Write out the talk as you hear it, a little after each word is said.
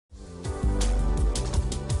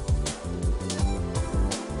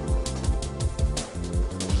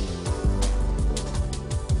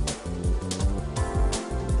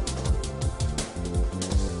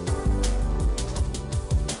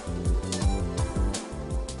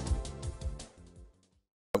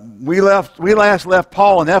we last left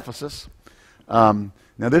Paul in Ephesus. Now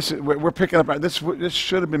we're picking up, this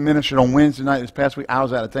should have been ministered on Wednesday night. This past week I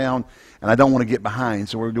was out of town, and I don't want to get behind,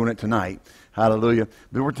 so we're doing it tonight. Hallelujah.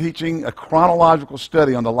 But we're teaching a chronological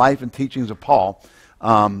study on the life and teachings of Paul.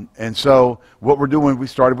 And so what we're doing, we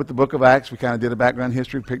started with the book of Acts. We kind of did a background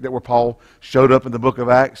history, picked up where Paul showed up in the book of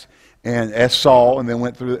Acts and as Saul, and then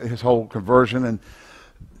went through his whole conversion. And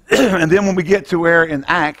and then when we get to where in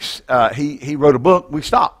Acts he wrote a book, we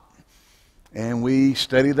stop. And we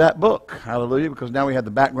studied that book, hallelujah, because now we had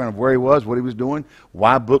the background of where he was, what he was doing,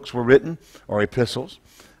 why books were written, or epistles,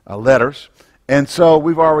 letters. And so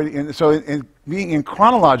we've already, in being in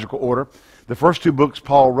chronological order, the first two books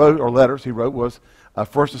Paul wrote, or letters he wrote, was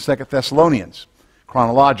 1st and 2nd Thessalonians,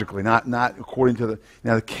 chronologically, not according to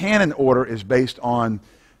now the canon order is based on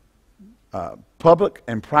public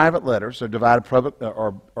and private letters, so divided public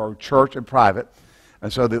or church and private.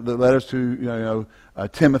 And so the letters to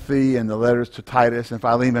Timothy and the letters to Titus and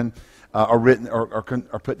Philemon are written are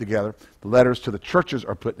put together. The letters to the churches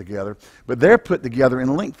are put together, but they're put together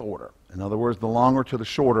in length order. In other words, the longer to the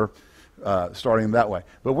shorter, starting that way.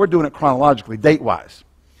 But we're doing it chronologically, date-wise,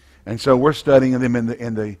 and so we're studying them in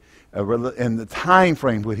the time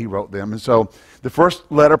frame when he wrote them. And so the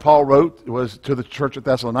first letter Paul wrote was to the church at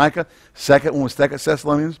Thessalonica. Second one was 2nd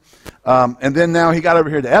Thessalonians, and then now he got over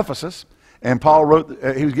here to Ephesus. And Paul wrote,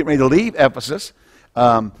 he was getting ready to leave Ephesus,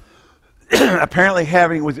 apparently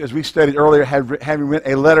as we studied earlier, having written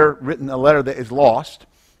a letter that is lost.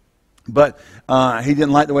 But he didn't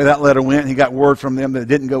like the way that letter went. He got word from them that it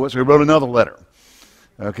didn't go, so he wrote another letter.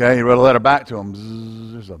 Okay, he wrote a letter back to them.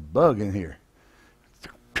 Zzz, there's a bug in here.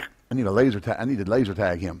 I need to laser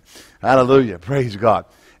tag him. Hallelujah, praise God.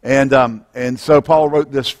 And so Paul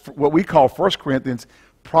wrote this, what we call 1 Corinthians,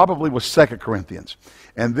 probably was 2 Corinthians.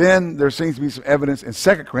 And then there seems to be some evidence in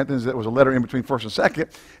 2 Corinthians that was a letter in between 1st and 2nd.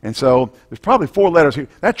 And so there's probably 4 letters here.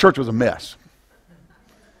 That church was a mess.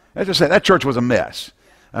 Let's just say that church was a mess.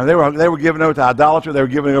 They were giving over to idolatry. They were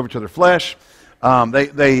giving over to their flesh.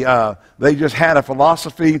 They just had a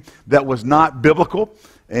philosophy that was not biblical.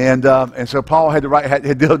 And so Paul had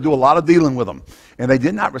to do a lot of dealing with them. And they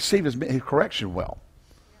did not receive his correction well.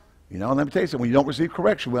 And let me tell you something. When you don't receive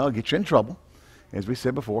correction well, it gets you in trouble, as we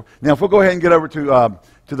said before. Now, if we'll go ahead and get over to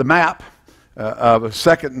the map of his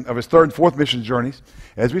 3rd and 4th mission journeys,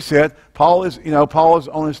 as we said, Paul is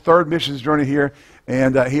on his 3rd missions journey here,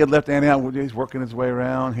 and he had left Antioch. He's working his way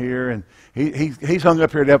around here, and he's hung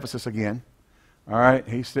up here at Ephesus again. All right,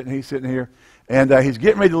 he's sitting here, and he's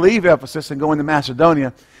getting ready to leave Ephesus and go into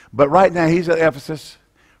Macedonia. But right now he's at Ephesus,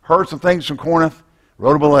 heard some things from Corinth,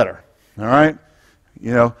 wrote him a letter. All right,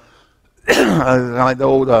 like the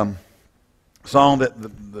old song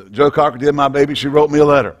that Joe Cocker did, "My baby, she wrote me a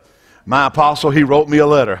letter. My apostle, he wrote me a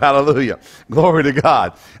letter." Hallelujah. Glory to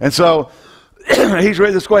God. And so he's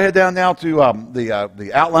ready. Let's go ahead down now to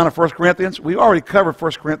the outline of 1 Corinthians. We already covered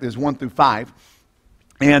 1 Corinthians 1 through 5.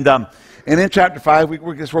 And in chapter 5,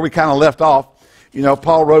 that's where we kind of left off.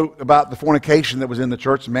 Paul wrote about the fornication that was in the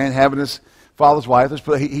church, the man having his father's wife.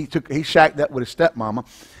 He shacked up with his stepmama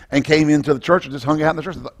and came into the church and just hung out in the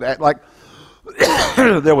church. Like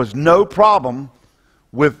there was no problem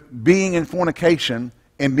with being in fornication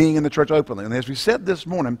and being in the church openly. And as we said this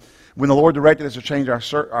morning, when the Lord directed us to change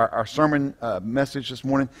our sermon message this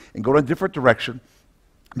morning and go in a different direction,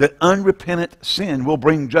 that unrepentant sin will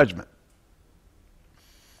bring judgment.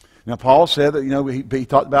 Now, Paul said that, he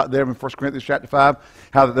talked about there in 1 Corinthians chapter 5,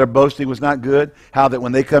 how that their boasting was not good, how that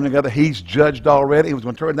when they come together, he's judged already. He was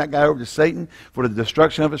going to turn that guy over to Satan for the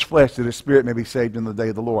destruction of his flesh, that his spirit may be saved in the day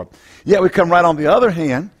of the Lord. Yet we come right on the other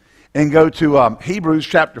hand and go to Hebrews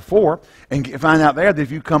chapter 4 and find out there that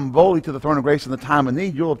if you come boldly to the throne of grace in the time of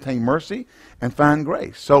need, you'll obtain mercy and find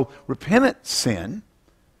grace. So repentant sin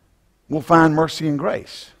will find mercy and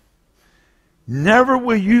grace. Never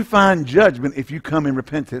will you find judgment if you come in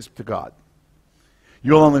repentance to God.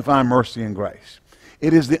 You'll only find mercy and grace.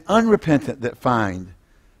 It is the unrepentant that find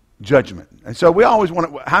judgment. And so we always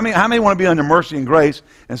want to, how many want to be under mercy and grace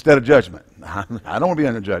instead of judgment? I don't want to be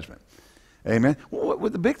under judgment. Amen. Well,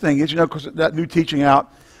 the big thing is, because that new teaching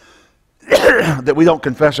out that we don't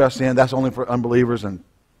confess our sin, that's only for unbelievers, and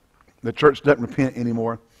the church doesn't repent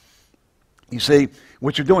anymore. You see,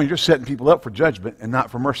 what you're doing, you're setting people up for judgment and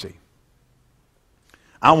not for mercy.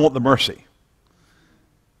 I want the mercy.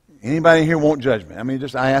 Anybody here want judgment?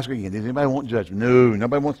 I ask again, does anybody want judgment? No,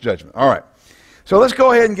 nobody wants judgment. All right. So let's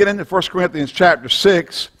go ahead and get into 1 Corinthians chapter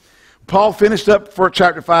 6. Paul finished up for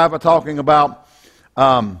chapter 5 by talking about,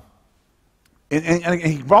 and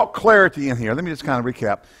he brought clarity in here. Let me just kind of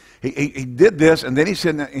recap. He did this, and then he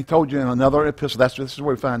said, he told you in another epistle, this is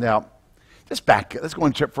where we find out, Let's back it. Let's go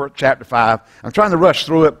into chapter 5. I'm trying to rush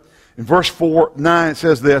through it. In verse 9, it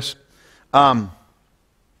says this. I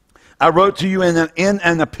wrote to you in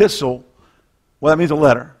an epistle. Well, that means a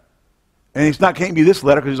letter. And it's not can't be this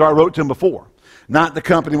letter because he's already wrote to him before. Not the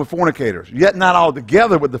company with fornicators, yet not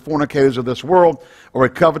altogether with the fornicators of this world, or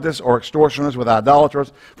with covetous, or extortioners, with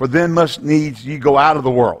idolaters, for then must needs ye go out of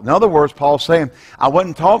the world. In other words, Paul's saying, I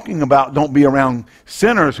wasn't talking about don't be around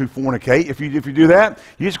sinners who fornicate. If you do that,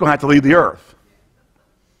 you're just going to have to leave the earth.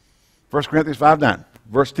 1 Corinthians 5:9,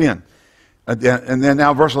 verse 10. And then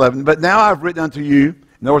now verse 11. But now I've written unto you,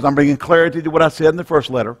 in other words, I'm bringing clarity to what I said in the first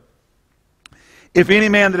letter. If any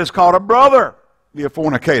man that is called a brother be a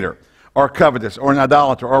fornicator, or covetous, or an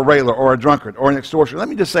idolater, or a railer, or a drunkard, or an extortioner. Let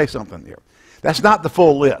me just say something here. That's not the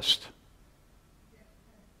full list.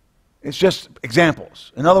 It's just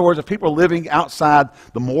examples. In other words, if people are living outside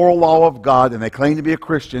the moral law of God and they claim to be a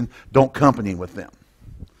Christian, don't company with them.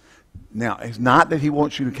 Now, it's not that he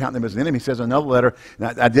wants you to count them as an enemy. He says in another letter,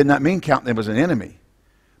 I did not mean count them as an enemy,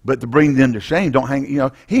 but to bring them to shame. Don't hang,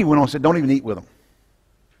 he went on and said, don't even eat with them.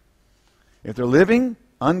 If they're living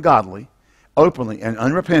ungodly, openly and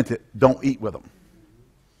unrepentant, don't eat with them.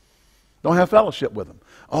 Don't have fellowship with them.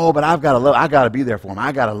 Oh, but I got to be there for them.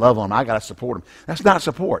 I got to love them. I got to support them. That's not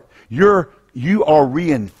support. You are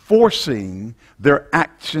reinforcing their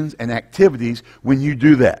actions and activities when you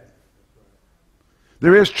do that.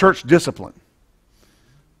 There is church discipline.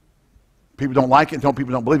 People don't like it.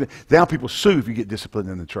 People don't believe it. Now people sue if you get disciplined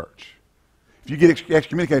in the church. If you get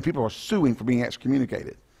excommunicated, people are suing for being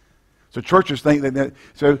excommunicated. So churches think that,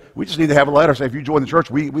 so we just need to have a letter say, if you join the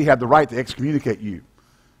church, we have the right to excommunicate you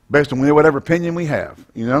based on whatever opinion we have,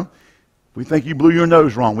 If we think you blew your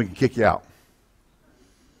nose wrong, we can kick you out.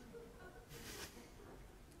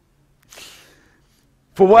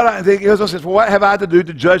 For what have I to do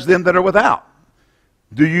to judge them that are without?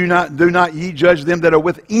 Do not ye judge them that are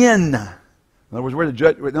within? In other words, we're to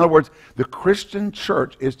judge. In other words, the Christian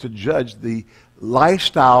church is to judge the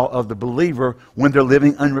lifestyle of the believer when they're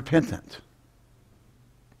living unrepentant.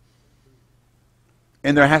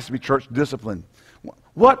 And there has to be church discipline.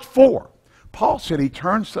 What for? Paul said he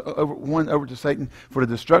turns one over to Satan for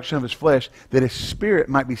the destruction of his flesh, that his spirit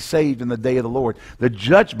might be saved in the day of the Lord. The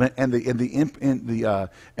judgment and the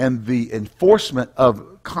enforcement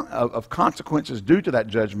of consequences due to that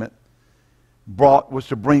judgment was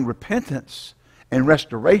to bring repentance and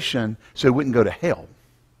restoration so it wouldn't go to hell.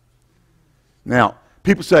 Now,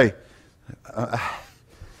 people say, I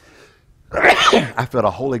felt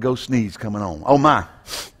a Holy Ghost sneeze coming on. Oh my.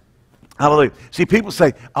 Hallelujah. See, people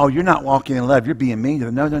say, oh, you're not walking in love. You're being mean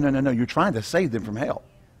to them. No. You're trying to save them from hell.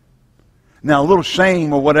 Now, a little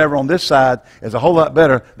shame or whatever on this side is a whole lot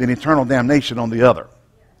better than eternal damnation on the other.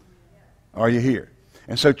 Are you here?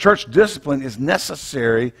 And so church discipline is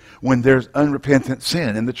necessary when there's unrepentant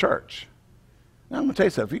sin in the church. Now, I'm going to tell you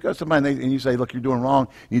something. If you go to somebody and you say, look, you're doing wrong,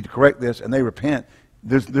 you need to correct this, and they repent,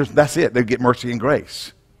 that's it. They get mercy and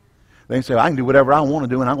grace. They can say, I can do whatever I want to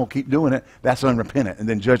do, and I'm going to keep doing it. That's unrepentant, and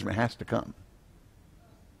then judgment has to come.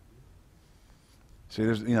 See,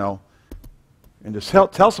 there's, and just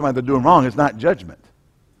tell somebody they're doing wrong is not judgment.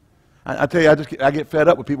 I tell you, I get fed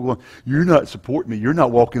up with people going, you're not supporting me. You're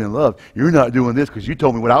not walking in love. You're not doing this because you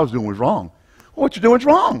told me what I was doing was wrong. Well, what you're doing is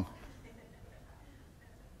wrong.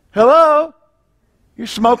 Hello? You're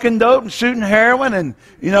smoking dope and shooting heroin and,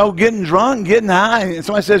 getting drunk, getting high. And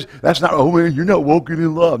somebody says, that's not, oh man, you're not walking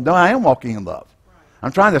in love. No, I am walking in love.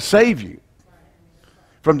 I'm trying to save you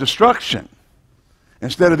from destruction.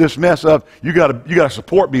 Instead of this mess of, you gotta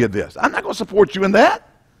support me in this. I'm not going to support you in that.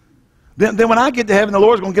 Then when I get to heaven, the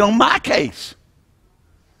Lord's going to get on my case.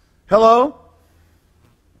 Hello?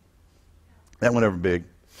 That went over big.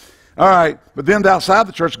 All right, but then outside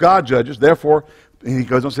the church, God judges. Therefore, and he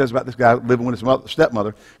goes on and says about this guy living with his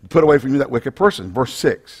stepmother, put away from you that wicked person.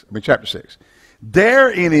 Chapter 6.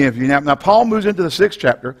 Dare any of you, now Paul moves into the 6th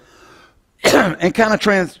chapter and kind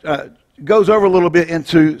of goes over a little bit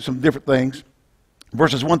into some different things.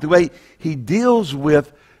 Verses 1 through 8, he deals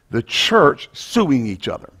with the church suing each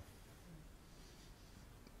other.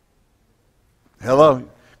 Hello?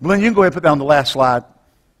 Glenn, you can go ahead and put down the last slide.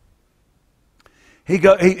 He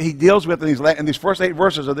deals with, in these first 8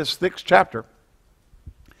 verses of this 6th chapter,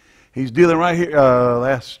 he's dealing right here,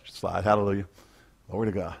 last slide, hallelujah. Glory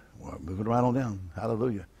to God. Well, moving right on down,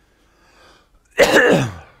 hallelujah.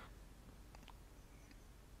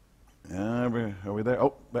 Are we there?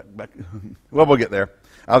 Oh, back. Well, we'll get there.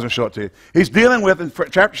 I was going to show it to you. He's dealing with, in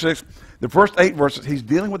chapter 6, the first 8 verses, he's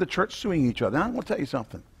dealing with the church suing each other. Now, I'm going to tell you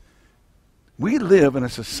something. We live in a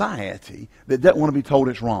society that doesn't want to be told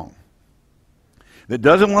it's wrong, that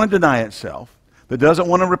doesn't want to deny itself, that doesn't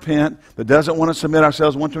want to repent, that doesn't want to submit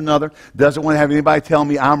ourselves one to another, doesn't want to have anybody tell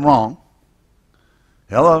me I'm wrong.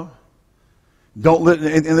 Hello? Don't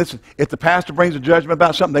and listen, if the pastor brings a judgment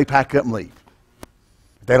about something, they pack up and leave.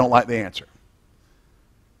 If they don't like the answer.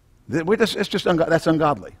 That's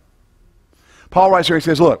ungodly. Paul writes here, he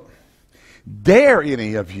says, look, dare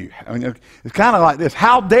any of you, I mean, it's kind of like this,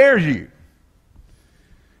 how dare you,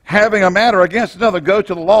 having a matter against another, go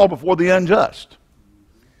to the law before the unjust,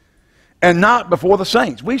 and not before the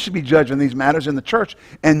saints. We should be judging these matters in the church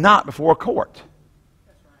and not before a court.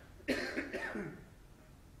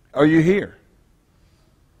 Are you here?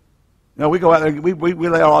 No, we go out there, we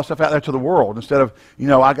lay all our stuff out there to the world instead of,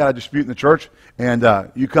 I got a dispute in the church,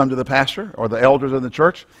 and you come to the pastor or the elders of the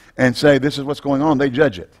church and say, this is what's going on. They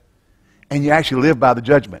judge it. And you actually live by the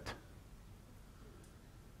judgment.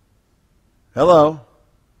 Hello?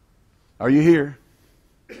 Are you here?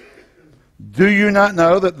 Do you not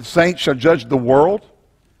know that the saints shall judge the world?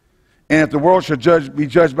 And if the world shall be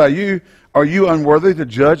judged by you, are you unworthy to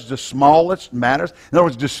judge the smallest matters? In other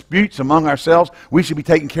words, disputes among ourselves, we should be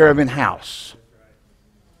taken care of in-house.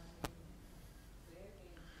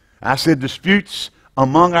 I said disputes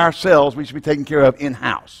among ourselves, we should be taken care of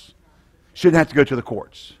in-house. Shouldn't have to go to the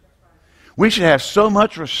courts. We should have so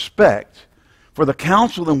much respect for the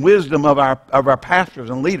counsel and wisdom of our pastors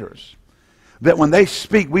and leaders that when they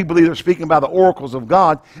speak, we believe they're speaking by the oracles of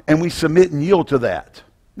God, and we submit and yield to that.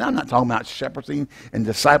 Now, I'm not talking about shepherding and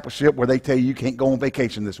discipleship where they tell you can't go on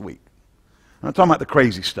vacation this week. I'm not talking about the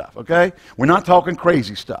crazy stuff, okay? We're not talking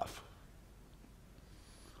crazy stuff.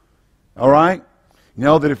 All right?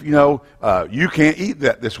 That if, you can't eat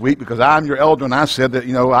that this week because I'm your elder and I said that,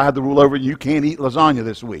 I had the rule over you can't eat lasagna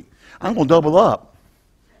this week. I'm going to double up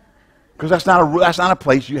because that's not a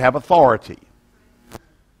place you have authority.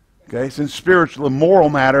 Okay, it's in spiritual and moral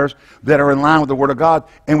matters that are in line with the Word of God,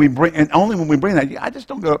 and only when we bring that, I just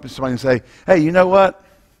don't go up to somebody and say, "Hey, you know what?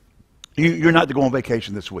 You're not to go on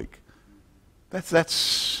vacation this week."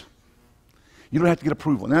 That's you don't have to get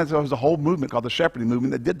approval. And there was a whole movement called the shepherding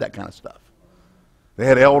movement that did that kind of stuff. They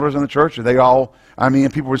had elders in the church, and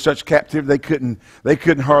people were in such captivity they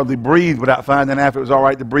couldn't hardly breathe without finding out if it was all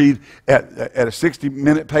right to breathe at a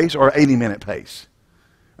 60-minute pace or 80-minute pace.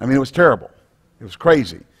 I mean, it was terrible. It was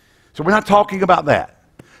crazy. So we're not talking about that.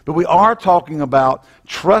 But we are talking about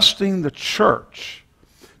trusting the church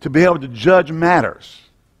to be able to judge matters.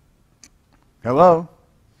 Hello?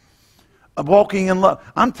 Of walking in love.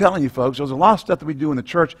 I'm telling you, folks, there's a lot of stuff that we do in the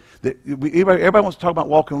church that everybody wants to talk about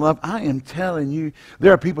walking in love. I am telling you,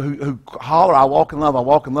 there are people who holler, I walk in love, I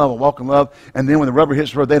walk in love, I walk in love, and then when the rubber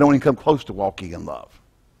hits the road, they don't even come close to walking in love.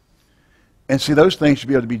 And see, those things should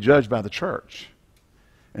be able to be judged by the church.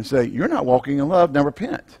 And say, you're not walking in love, now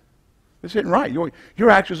repent. This isn't right. Your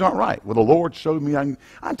actions aren't right. Well, the Lord showed me. I'm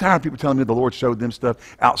tired of people telling me the Lord showed them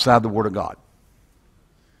stuff outside the Word of God.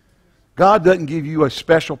 God doesn't give you a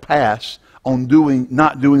special pass on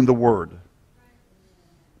not doing the Word.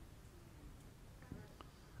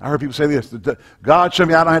 I heard people say this. God showed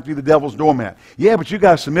me I don't have to be the devil's doormat. Yeah, but you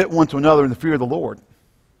got to submit one to another in the fear of the Lord.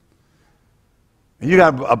 And you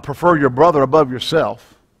got to prefer your brother above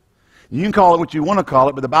yourself. You can call it what you want to call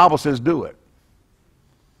it, but the Bible says do it.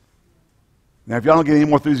 Now, if y'all don't get any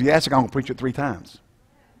more enthusiastic, I'm going to preach it 3 times.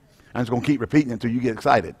 I'm just going to keep repeating it until you get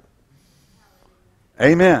excited.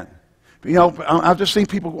 Amen. I've just seen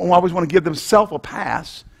people who always want to give themselves a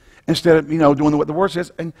pass instead of, doing what the Word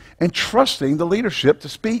says and trusting the leadership to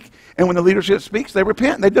speak. And when the leadership speaks, they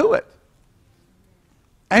repent and they do it.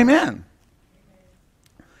 Amen.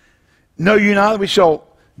 Know you not that we shall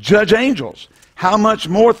judge angels? How much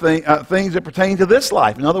more things that pertain to this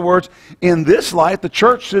life? In other words, in this life, the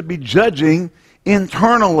church should be judging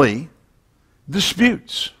internally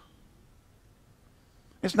disputes.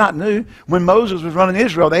 It's not new. When Moses was running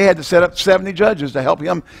Israel, they had to set up 70 judges to help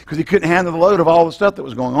him because he couldn't handle the load of all the stuff that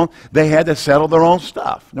was going on. They had to settle their own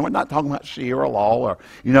stuff. Now, we're not talking about Shia law or,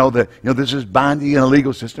 this is binding in a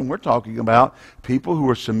legal system. We're talking about people who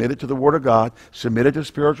are submitted to the Word of God, submitted to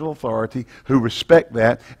spiritual authority, who respect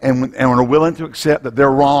that and are willing to accept that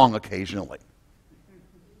they're wrong occasionally.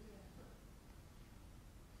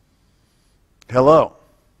 Hello.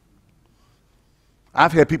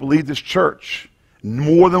 I've had people leave this church,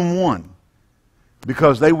 more than one,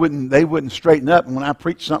 because they wouldn't straighten up, and when I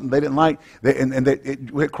preached something they didn't like,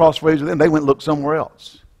 it went crossways with them, they went and looked somewhere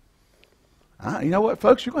else. You know what,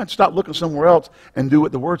 folks? You're going to have to stop looking somewhere else and do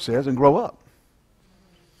what the Word says and grow up.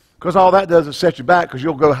 Because all that does is set you back, because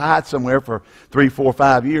you'll go hide somewhere for 3, 4,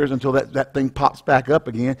 5 years until that thing pops back up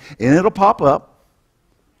again, and it'll pop up.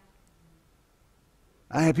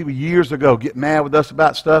 I had people years ago get mad with us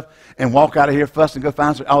about stuff and walk out of here fussing and go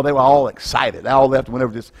find some. Oh, they were all excited. They all left and went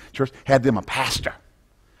over to this church, had them a pastor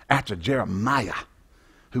after Jeremiah,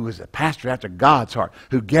 who was a pastor after God's heart,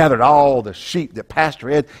 who gathered all the sheep that Pastor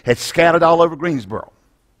Ed had scattered all over Greensboro.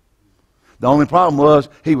 The only problem was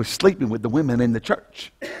he was sleeping with the women in the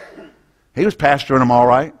church. He was pastoring them all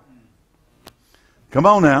right. Come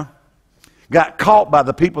on now. Got caught by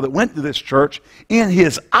the people that went to this church in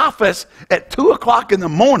his office at 2 o'clock in the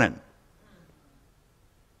morning.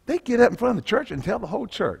 They get up in front of the church and tell the whole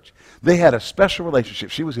church. They had a special relationship.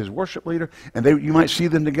 She was his worship leader, and you might see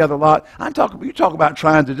them together a lot. You talk about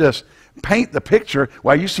trying to just paint the picture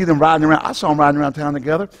while you see them riding around. I saw them riding around town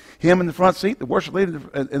together. Him in the front seat, the worship leader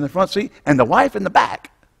in the front seat, and the wife in the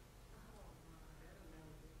back.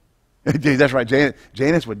 That's right.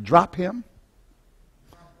 Janice would drop him.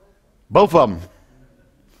 Both of them.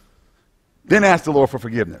 Then ask the Lord for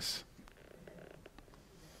forgiveness.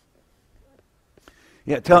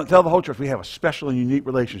 Yeah, tell the whole church we have a special and unique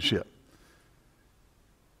relationship.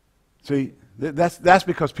 See, that's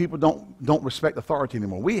because people don't respect authority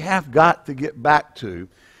anymore. We have got to get back to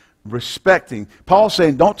respecting. Paul's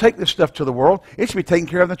saying, don't take this stuff to the world. It should be taken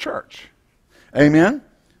care of in the church. Amen?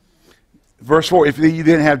 Verse 4, if you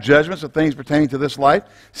didn't have judgments of things pertaining to this life,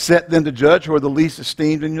 set them to judge who are the least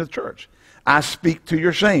esteemed in your church. I speak to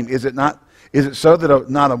your shame. Is it so that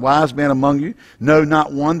not a wise man among you, no,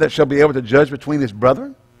 not one that shall be able to judge between his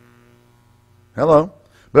brethren? Hello.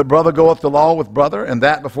 But brother goeth to law with brother, and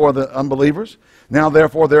that before the unbelievers. Now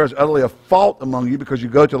therefore there is utterly a fault among you, because you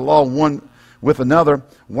go to the law one with another.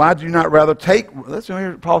 Why do you not rather take... Listen,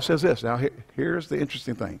 here Paul says this. Now here's the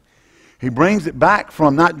interesting thing. He brings it back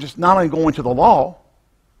from not only going to the law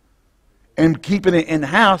and keeping it in the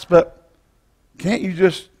house, but can't you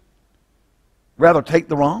just rather take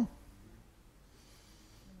the wrong?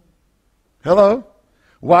 Hello?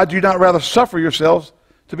 Why do you not rather suffer yourselves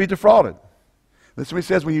to be defrauded? Listen what he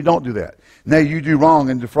says when you don't do that. Nay, you do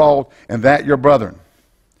wrong and defraud, and that your brethren.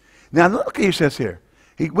 Now look what he says here.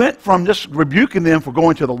 He went from just rebuking them for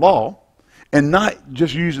going to the law and not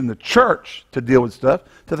just using the church to deal with stuff,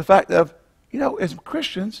 to the fact of, as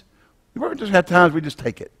Christians, we're just have times we just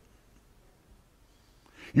take it.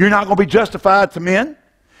 You're not going to be justified to men.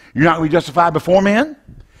 You're not going to be justified before men.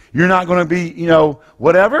 You're not going to be,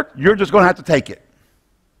 whatever. You're just going to have to take it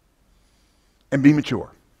and be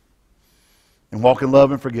mature and walk in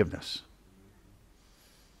love and forgiveness.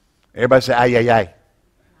 Everybody say, ay, ay, ay.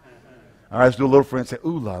 All right, let's do a little friend say,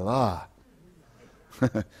 ooh la la.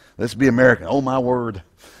 Let's be American. Oh, my word.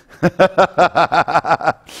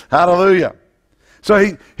 Hallelujah. So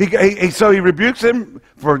he rebukes him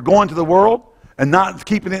for going to the world and not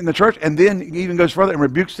keeping it in the church, and then he even goes further and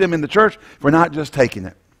rebukes them in the church for not just taking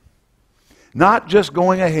it. Not just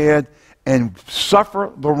going ahead and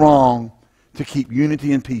suffer the wrong to keep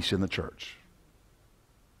unity and peace in the church.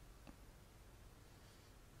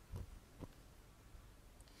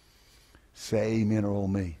 Say amen or oh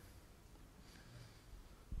me.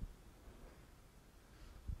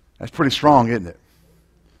 That's pretty strong, isn't it?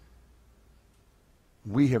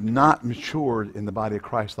 We have not matured in the body of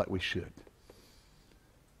Christ like we should.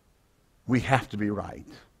 We have to be right.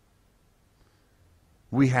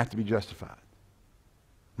 We have to be justified.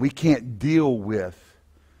 We can't deal with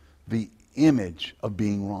the image of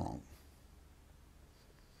being wrong.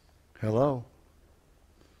 Hello?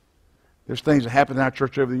 There's things that happened in our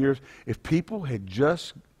church over the years. If people had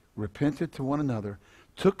just repented to one another,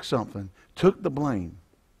 took something, took the blame.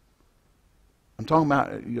 I'm talking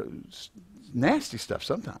about nasty stuff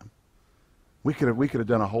sometimes. We could have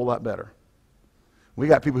done a whole lot better. We've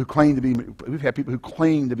had people who claim to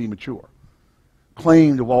be mature,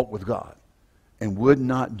 claim to walk with God, and would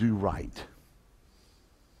not do right,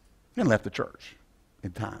 and left the church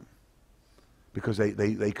in time because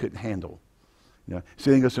they couldn't handle. So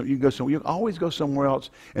you always go somewhere else,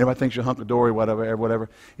 and everybody thinks you're hunky-dory, whatever.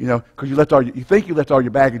 Because you think you left all your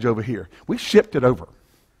baggage over here. We shipped it over.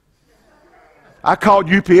 I called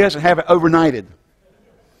UPS and have it overnighted.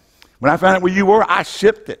 When I found out where you were, I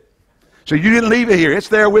shipped it. So you didn't leave it here. It's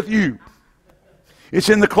there with you. It's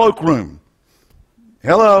in the cloakroom.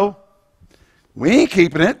 Hello. We ain't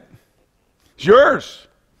keeping it. It's yours.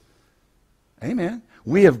 Amen.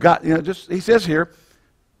 We have got, he says here,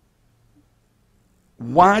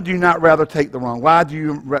 why do you not rather take the wrong? Why do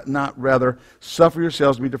you not rather suffer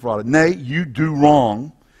yourselves to be defrauded? Nay, you do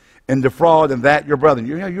wrong and defraud, and that your brethren.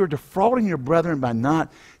 You're defrauding your brethren by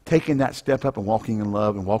not taking that step up and walking in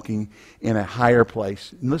love and walking in a higher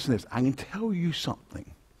place. And listen to this. I can tell you something.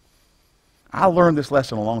 I learned this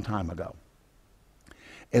lesson a long time ago.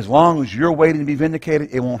 As long as you're waiting to be vindicated,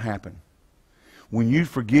 it won't happen. when you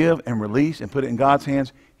forgive and release and put it in God's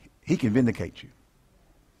hands, He can vindicate you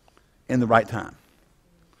in the right time.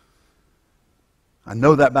 I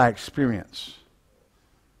know that by experience.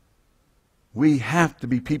 We have to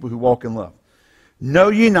be people who walk in love. Know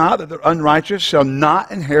ye not that the unrighteous shall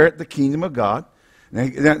not inherit the kingdom of God? Now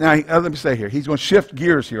let me say here, he's going to shift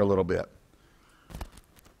gears here a little bit.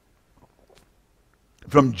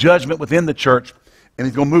 From judgment within the church, and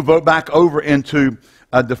he's going to move back over into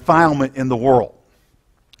defilement in the world.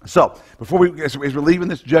 So, as we're leaving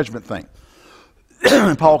this judgment thing,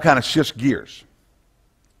 Paul kind of shifts gears.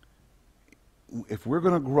 If we're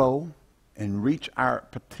going to grow and reach our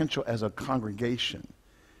potential as a congregation,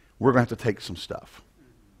 we're going to have to take some stuff.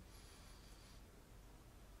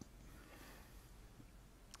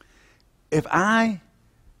 If I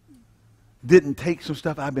didn't take some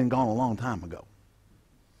stuff, I've been gone a long time ago.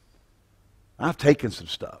 I've taken some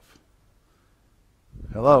stuff.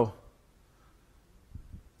 Hello?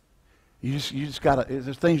 You just got to,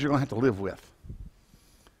 there's things you're going to have to live with.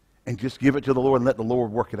 And just give it to the Lord and let the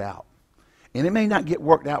Lord work it out. And it may not get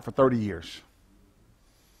worked out for 30 years.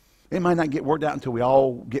 It might not get worked out until we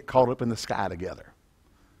all get caught up in the sky together.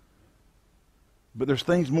 But there's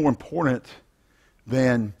things more important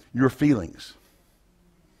than your feelings.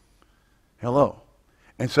 Hello?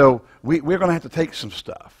 And so we're going to have to take some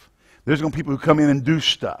stuff. There's going to be people who come in and do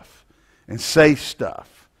stuff and say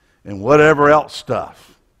stuff and whatever else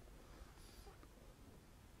stuff.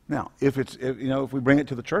 Now, if we bring it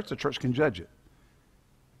to the church can judge it.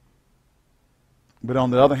 But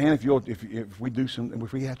on the other hand, if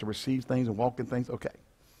we have to receive things and walk in things, okay.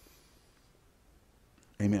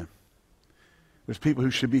 Amen. There's people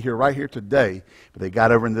who should be here right here today, but they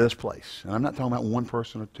got over into this place. And I'm not talking about one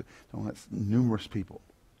person or two. I'm talking about numerous people.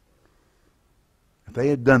 If they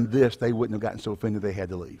had done this, they wouldn't have gotten so offended they had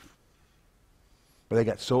to leave. But they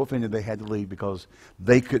got so offended they had to leave because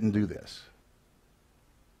they couldn't do this.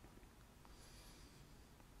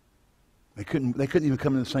 They couldn't even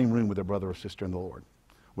come in the same room with their brother or sister in the Lord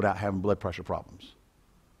without having blood pressure problems.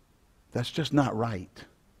 That's just not right.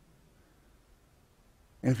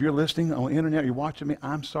 And if you're listening on the internet, you're watching me,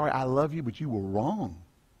 I'm sorry, I love you, but you were wrong.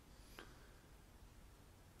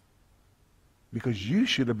 Because you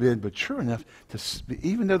should have been mature enough to,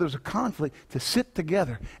 even though there's a conflict, to sit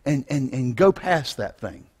together and go past that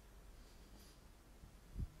thing.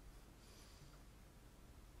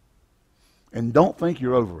 And don't think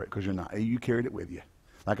you're over it, because you're not. You carried it with you.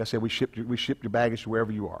 Like I said, we shipped your baggage to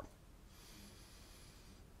wherever you are.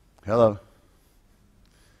 Hello?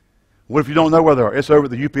 What if you don't know where they are? It's over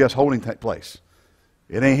at the UPS holding place.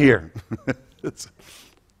 It ain't here.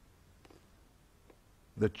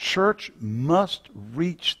 The church must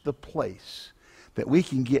reach the place that we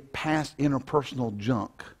can get past interpersonal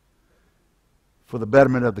junk for the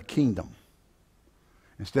betterment of the kingdom,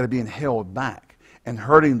 instead of being held back and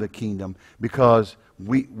hurting the kingdom because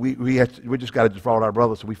we just got to defraud our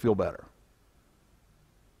brothers so we feel better.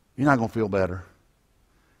 You're not going to feel better.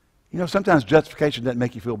 You know, sometimes justification doesn't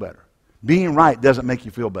make you feel better. Being right doesn't make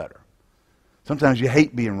you feel better. Sometimes you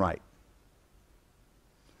hate being right.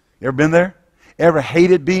 You ever been there? Ever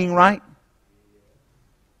hated being right?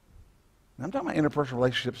 I'm talking about interpersonal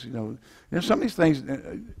relationships. You know, some of these things,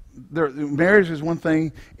 marriage is one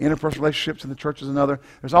thing, interpersonal relationships in the church is another.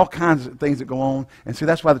 There's all kinds of things that go on. And see,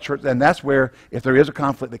 that's why the church, and that's where, if there is a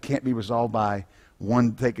conflict that can't be resolved by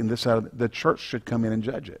one taking this out of the church should come in and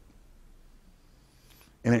judge it.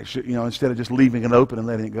 And it should, instead of just leaving it open and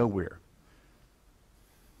letting it go where.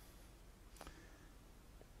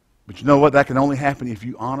 But you know what? That can only happen if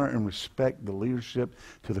you honor and respect the leadership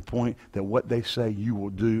to the point that what they say you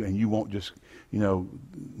will do, and you won't just,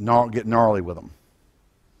 get gnarly with them.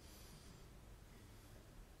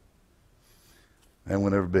 And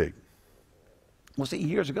went over big. Well, see,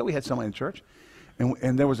 years ago we had somebody in church,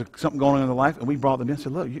 and there was something going on in their life, and we brought them in and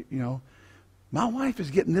said, look, my wife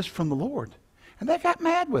is getting this from the Lord. And they got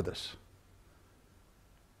mad with us.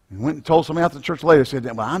 And went and told somebody out to the church later, said,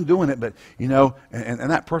 well, I'm doing it, but,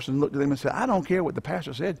 and that person looked at them and said, I don't care what the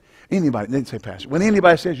pastor said. Anybody, they didn't say pastor. When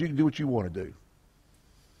anybody says you can do what you want to do,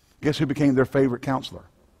 guess who became their favorite counselor?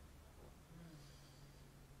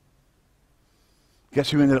 Guess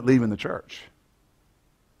who ended up leaving the church?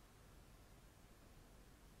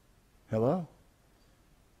 Hello?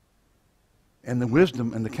 And the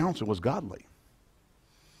wisdom and the counsel was godly.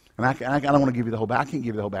 And I don't want to give you the whole back. I can't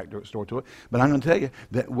give you the whole back story to it. But I'm going to tell you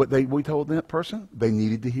that what we told that person, they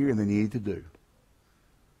needed to hear and they needed to do.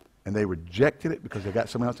 And they rejected it because they got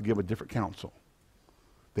someone else to give a different counsel.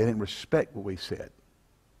 They didn't respect what we said.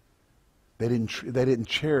 They didn't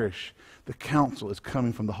cherish the counsel that's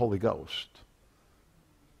coming from the Holy Ghost.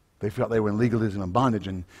 They felt they were in legalism and bondage,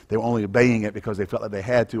 and they were only obeying it because they felt like they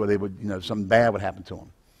had to, or they would, something bad would happen to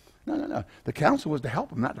them. No, no, no. The counsel was to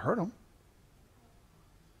help them, not to hurt them.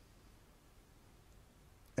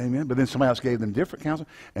 Amen. But then somebody else gave them different counsel,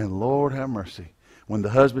 and Lord have mercy. When the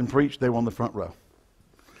husband preached, they were on the front row.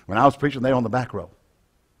 When I was preaching, they were on the back row.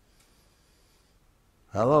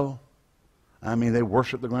 Hello. I mean, they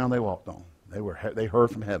worshiped the ground they walked on. They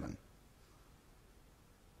heard from heaven.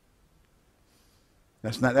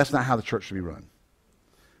 That's not how the church should be run.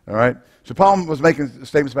 All right? So Paul was making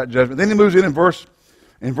statements about judgment. Then he moves in verse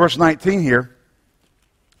 19 here,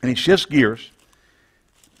 and he shifts gears.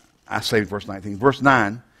 I say verse 19. Verse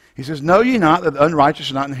 9, he says, "Know ye not that the unrighteous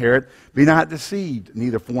shall not inherit? Be not deceived,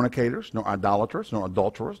 neither fornicators, nor idolaters, nor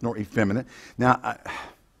adulterers, nor effeminate." Now,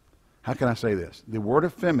 how can I say this? The word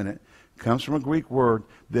effeminate comes from a Greek word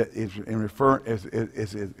that is in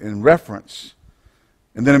reference,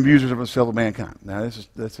 and then abusers of the self of mankind. Now, this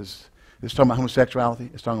is talking about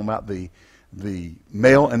homosexuality. It's talking about the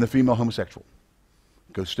male and the female homosexual.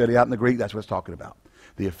 Go study out in the Greek. That's what it's talking about.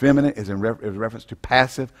 The effeminate is in reference to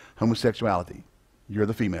passive homosexuality. You're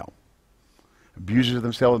the female. Abusers of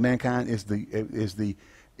themselves of mankind is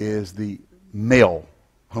the male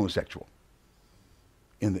homosexual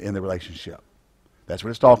in the relationship. That's what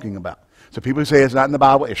it's talking about. So people who say it's not in the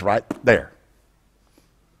Bible, it's right there.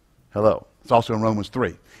 Hello. It's also in Romans 3.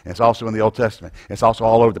 And it's also in the Old Testament. It's also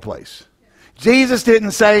all over the place. Jesus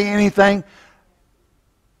didn't say anything.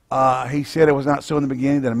 He said it was not so in the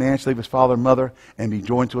beginning that a man should leave his father and mother and be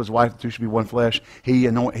joined to his wife. The two should be one flesh. He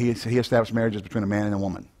established marriages between a man and a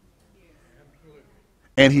woman.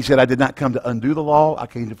 And he said, "I did not come to undo the law. I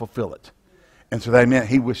came to fulfill it." And so that meant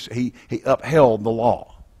he upheld the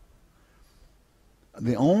law.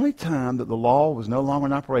 The only time that the law was no longer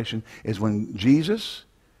in operation is when Jesus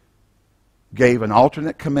gave an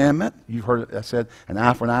alternate commandment. You've heard it, I said, an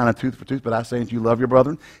eye for an eye and a tooth for a tooth, but I say unto you, love your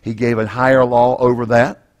brethren. He gave a higher law over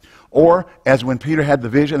that. Or, as when Peter had the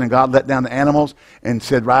vision and God let down the animals and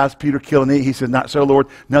said, "Rise, Peter, kill and eat." He said, "Not so, Lord.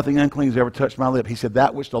 Nothing unclean has ever touched my lip." He said,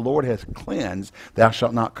 "That which the Lord has cleansed, thou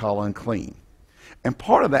shalt not call unclean." And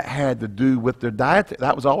part of that had to do with their diet.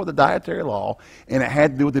 That was all with the dietary law, and it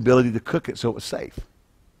had to do with the ability to cook it so it was safe.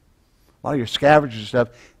 A lot of your scavengers and stuff,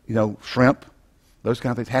 shrimp, those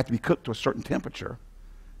kind of things have to be cooked to a certain temperature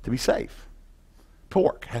to be safe.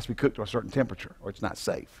 Pork has to be cooked to a certain temperature or it's not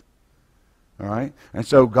safe. All right? And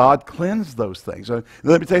so God cleansed those things. So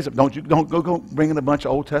let me tell you something. Don't go bring in a bunch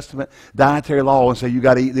of Old Testament dietary law and say you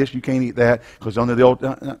got to eat this, you can't eat that, because under the old,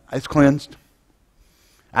 it's cleansed.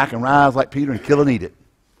 I can rise like Peter and kill and eat it.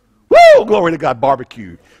 Woo! Glory to God.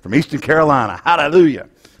 Barbecue from Eastern Carolina. Hallelujah.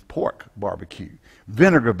 Pork barbecue.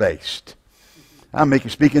 Vinegar based. I'll make you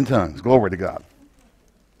speak in tongues. Glory to God.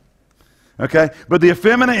 Okay? But the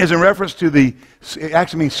effeminate is in reference to it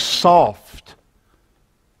actually means soft.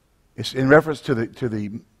 It's in reference to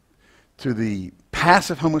the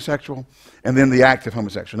passive homosexual and then the active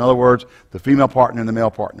homosexual. In other words, the female partner and the male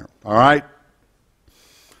partner. All right?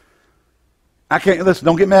 Listen,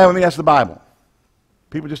 don't get mad with me, that's the Bible.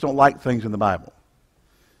 People just don't like things in the Bible.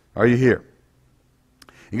 Are you here?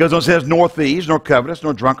 He goes on and says, "Nor thieves, nor covetous,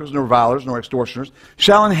 nor drunkards, nor revilers, nor extortioners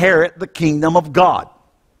shall inherit the kingdom of God."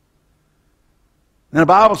 And the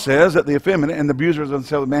Bible says that the effeminate and the abusers of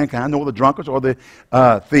themselves of mankind, nor the drunkards or the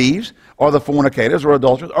thieves or the fornicators or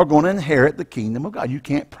adulterers are going to inherit the kingdom of God. You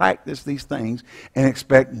can't practice these things and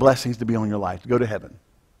expect blessings to be on your life, to go to heaven.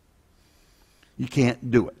 You can't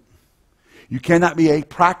do it. You cannot be a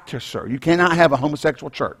practicer. You cannot have a homosexual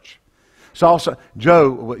church. So also,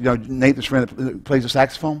 Joe, Nathan's friend that plays the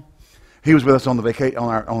saxophone, he was with us on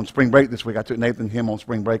on spring break this week. I took Nathan and him on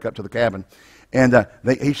spring break up to the cabin. And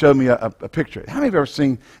he showed me a picture. How many of you have ever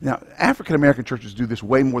seen, now African-American churches do this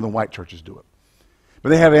way more than white churches do it. But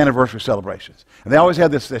they have anniversary celebrations. And they always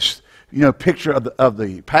have this picture of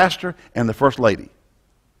the pastor and the first lady.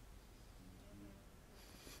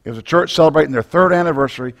 It was a church celebrating their 3rd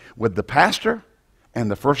anniversary with the pastor and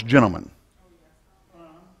the first gentleman.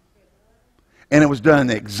 And it was done in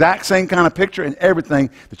the exact same kind of picture and everything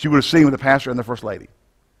that you would have seen with the pastor and the first lady.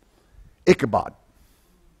 Ichabod.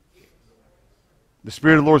 The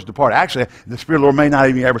Spirit of the Lord's departed. Actually, the Spirit of the Lord may not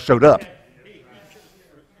even ever showed up.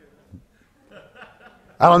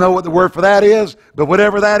 I don't know what the word for that is, but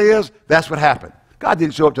whatever that is, that's what happened. God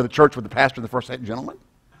didn't show up to the church with the pastor and the first gentleman.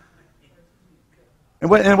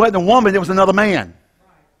 And it wasn't a woman, it was another man.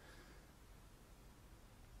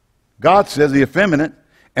 God says the effeminate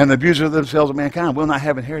and the abusers of themselves of mankind will not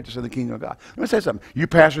have inheritance in the kingdom of God. Let me say something. You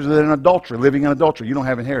pastors that are in adultery, living in adultery, you don't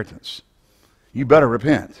have inheritance. You better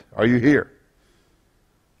repent. Are you here?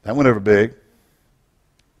 That went over big.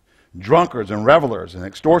 drunkards and revelers and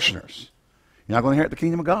extortioners. You're not going to inherit the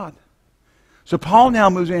kingdom of God. So Paul now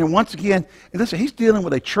moves in, and once again, and listen, he's dealing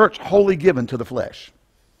with a church wholly given to the flesh.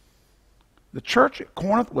 The church at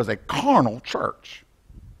Corinth was a carnal church.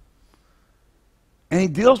 And he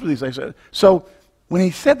deals with these things. So when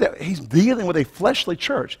he said that, he's dealing with a fleshly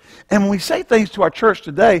church. And when we say things to our church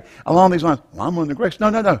today along these lines, well, I'm under grace.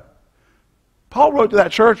 No. Paul wrote to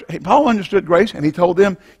that church. Paul understood grace, and he told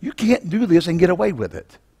them, you can't do this and get away with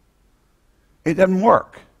it. It doesn't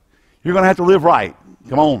work. You're going to have to live right.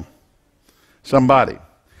 Come on, somebody.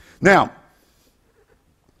 Now,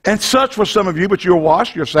 and such were some of you, but you are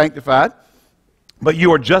washed, you're sanctified, but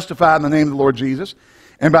you are justified in the name of the Lord Jesus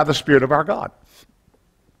and by the Spirit of our God.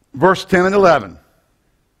 Verse 10 and 11.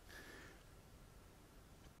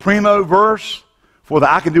 Primo verse for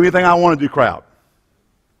the I can do anything I want to do crowd.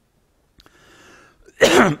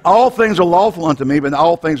 All things are lawful unto me, but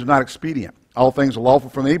all things are not expedient. All things are lawful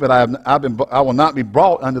for me, but I will not be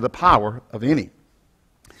brought under the power of any.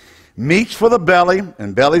 Meats for the belly,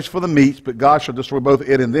 and bellies for the meats, but God shall destroy both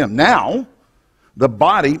it and them. Now, the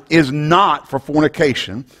body is not for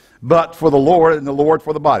fornication, but for the Lord, and the Lord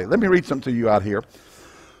for the body. Let me read something to you out here.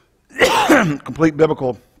 Complete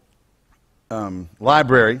Biblical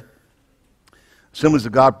Library. Assemblies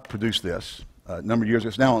of God produced this a number of years ago.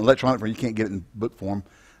 It's now on electronic form. You can't get it in book form.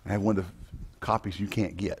 I have one of the copies you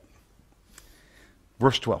can't get.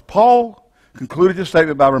 Verse 12. Paul concluded his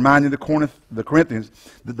statement by reminding the Corinthians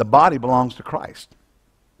that the body belongs to Christ.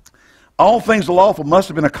 All things are lawful must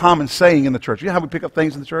have been a common saying in the church. You know how we pick up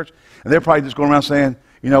things in the church? And they're probably just going around saying,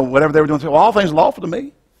 you know, whatever they were doing. Well, all things are lawful to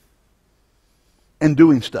me. And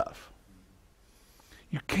doing stuff.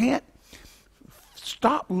 You can't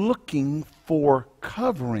stop looking for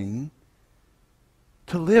covering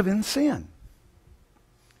to live in sin.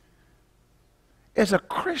 As a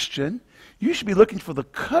Christian, you should be looking for the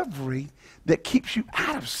covering that keeps you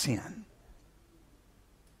out of sin.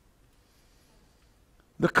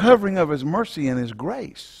 The covering of His mercy and His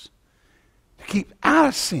grace to keep out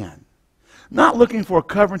of sin. Not looking for a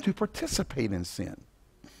covering to participate in sin.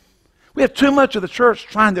 We have too much of the church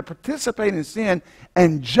trying to participate in sin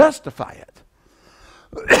and justify it.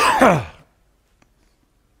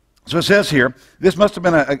 So it says here, this must have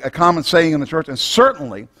been a common saying in the church, and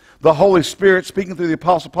certainly the Holy Spirit, speaking through the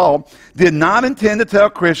Apostle Paul, did not intend to tell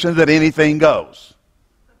Christians that anything goes.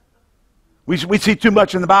 We see too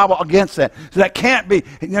much in the Bible against that. So that can't be.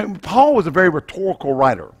 You know, Paul was a very rhetorical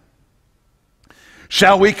writer.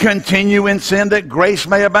 Shall we continue in sin that grace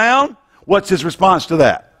may abound? What's his response to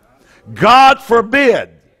that? God forbid.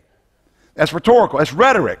 That's rhetorical. That's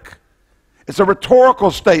rhetoric. It's a rhetorical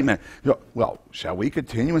statement. You know, well, shall we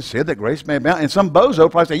continue in sin that grace may abound? And some bozo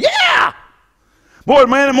probably say, yeah! Boy,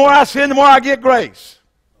 man, the more I sin, the more I get grace.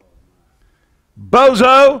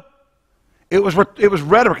 Bozo. It was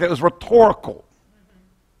rhetoric. It was rhetorical.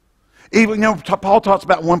 Even, you know, Paul talks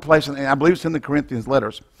about one place, and I believe it's in the Corinthians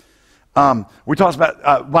letters. We talks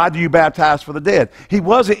about why do you baptize for the dead? He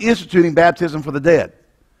wasn't instituting baptism for the dead.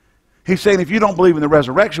 He's saying if you don't believe in the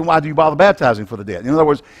resurrection, why do you bother baptizing for the dead? In other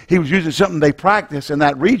words, he was using something they practice in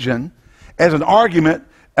that region as an argument,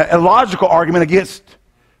 a logical argument against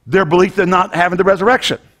their belief in not having the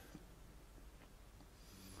resurrection.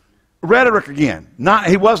 Rhetoric again.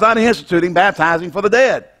 He was not instituting baptizing for the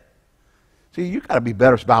dead. See, you've got to be a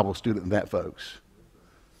better Bible student than that, folks.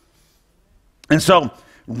 And so,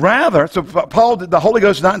 Paul, the Holy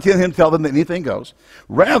Ghost did not intend him to tell them that anything goes.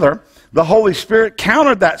 Rather, the Holy Spirit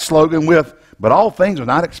countered that slogan with, but all things are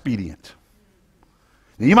not expedient.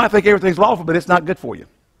 Now, you might think everything's lawful, but it's not good for you.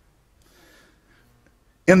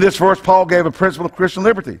 In this verse, Paul gave a principle of Christian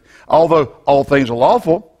liberty. Although all things are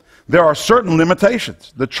lawful, there are certain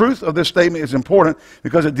limitations. The truth of this statement is important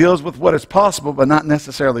because it deals with what is possible but not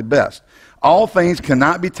necessarily best. All things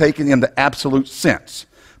cannot be taken in the absolute sense.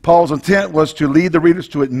 Paul's intent was to lead the readers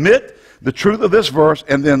to admit the truth of this verse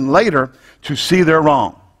and then later to see they're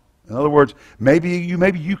wrong. In other words, maybe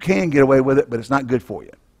you can get away with it, but it's not good for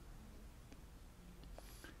you.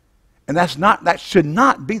 And that should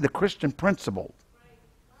not be the Christian principle.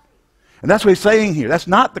 And that's what he's saying here. That's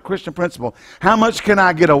not the Christian principle. How much can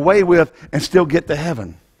I get away with and still get to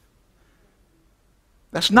heaven?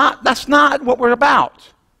 That's not what we're about.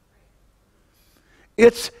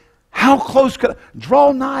 It's how close can I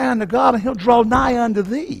draw nigh unto God, and He'll draw nigh unto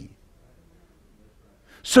thee.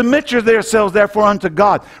 Submit yourselves therefore unto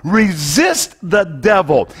God. Resist the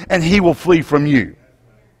devil, and he will flee from you.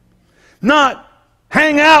 Not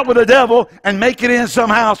hang out with the devil and make it in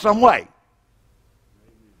somehow, some way.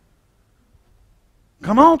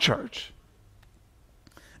 Come on, church.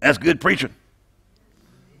 That's good preaching.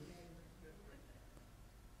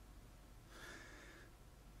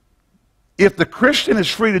 If the Christian is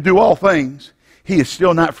free to do all things, he is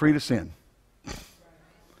still not free to sin.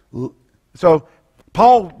 So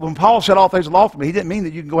when Paul said all things are lawful for me, he didn't mean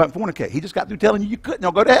that you can go out and fornicate. He just got through telling you couldn't.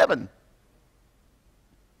 You'll go to heaven.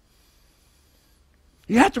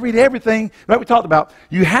 You have to read everything, like we talked about.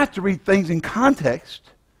 You have to read things in context,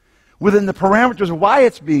 within the parameters of why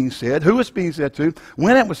it's being said, who it's being said to,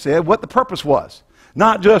 when it was said, what the purpose was.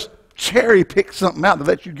 Not just cherry pick something out that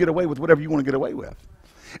lets you get away with whatever you want to get away with.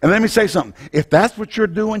 And let me say something. If that's what you're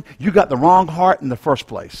doing, you got the wrong heart in the first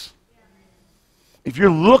place. If you're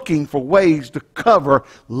looking for ways to cover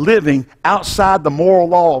living outside the moral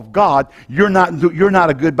law of God, you're not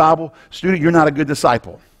a good Bible student, you're not a good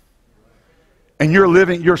disciple. And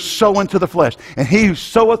you're sowing to the flesh. And he who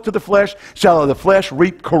soweth to the flesh shall of the flesh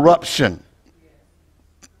reap corruption.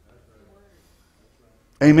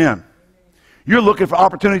 Amen. You're looking for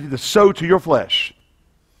opportunity to sow to your flesh.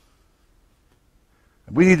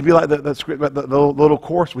 We need to be like the little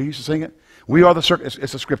chorus we used to sing it. We are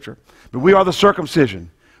it's a scripture. But we are the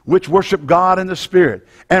circumcision, which worship God in the Spirit,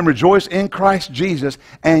 and rejoice in Christ Jesus,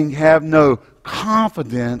 and have no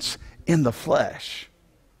confidence in the flesh.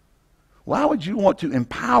 Why would you want to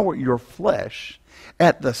empower your flesh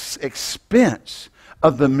at the expense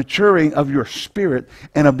of the maturing of your spirit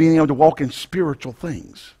and of being able to walk in spiritual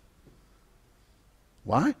things?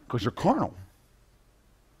 Why? Because you're carnal.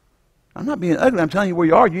 I'm not being ugly. I'm telling you where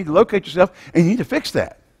you are. You need to locate yourself, and you need to fix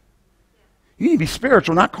that. You need to be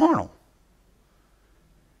spiritual, not carnal.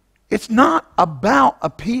 It's not about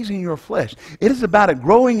appeasing your flesh. It is about it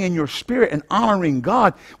growing in your spirit and honoring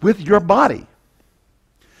God with your body.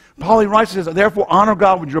 Paul writes, says, therefore honor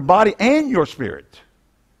God with your body and your spirit.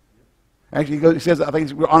 Actually, he says, I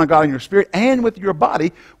think it's honor God in your spirit and with your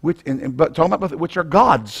body, but talking about which are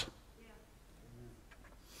God's.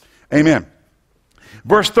 Amen.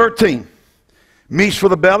 Verse 13, meats for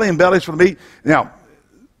the belly and bellies for the meat. Now,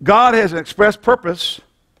 God has an express purpose.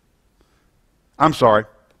 I'm sorry.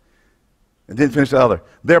 I didn't finish the other.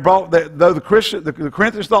 Though the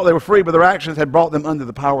Corinthians thought they were free, but their actions had brought them under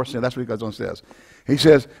the power of sin. That's what he goes on and says. He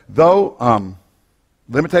says, though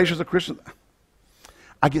limitations of Christian,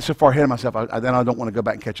 I get so far ahead of myself, then I don't want to go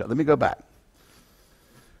back and catch up. Let me go back.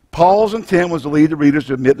 Paul's intent was to lead the readers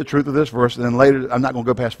to admit the truth of this verse, and then later, I'm not going to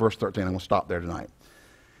go past verse 13. I'm going to stop there tonight.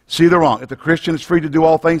 See, they're wrong. If the Christian is free to do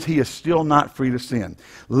all things, he is still not free to sin.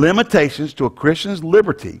 Limitations to a Christian's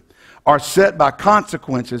liberty are set by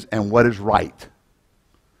consequences and what is right.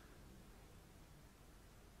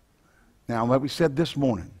 Now, like we said this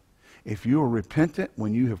morning, if you are repentant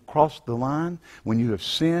when you have crossed the line, when you have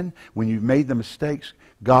sinned, when you've made the mistakes,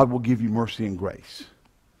 God will give you mercy and grace.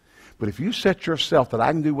 But if you set yourself that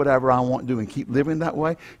I can do whatever I want to do and keep living that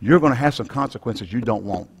way, you're going to have some consequences you don't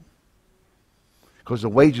want. Because the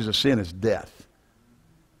wages of sin is death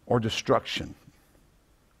or destruction.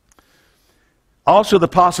 Also, the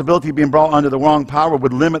possibility of being brought under the wrong power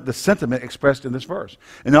would limit the sentiment expressed in this verse.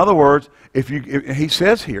 In other words, if he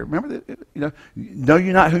says here, remember that, know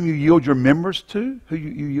you not whom you yield your members to, who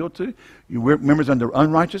you yield to? Your members under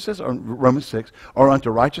unrighteousness, or Romans 6, or unto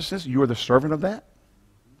righteousness, you are the servant of that.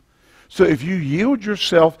 So if you yield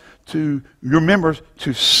yourself to your members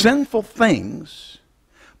to sinful things,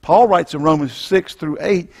 Paul writes in Romans 6 through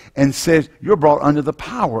 8 and says you're brought under the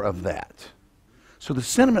power of that. So the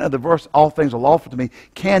sentiment of the verse, all things are lawful to me,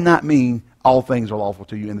 cannot mean all things are lawful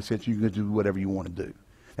to you in the sense you can do whatever you want to do.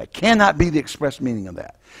 That cannot be the express meaning of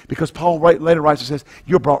that. Because Paul later writes and says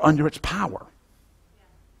you're brought under its power.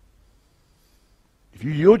 If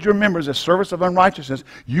you yield your members as service of unrighteousness,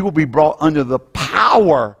 you will be brought under the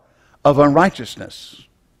power of unrighteousness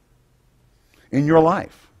in your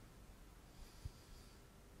life.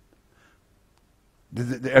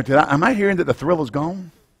 Am I hearing that the thrill is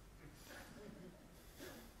gone?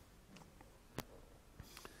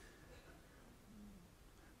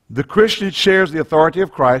 The Christian shares the authority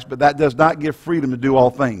of Christ, but that does not give freedom to do all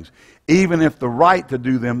things. Even if the right to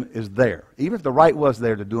do them is there. Even if the right was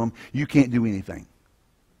there to do them, you can't do anything.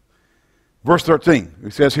 Verse 13,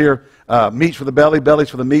 it says here, meats for the belly, bellies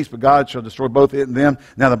for the meats, but God shall destroy both it and them.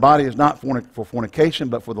 Now the body is not for fornication,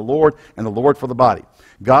 but for the Lord, and the Lord for the body.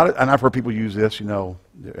 God, and I've heard people use this,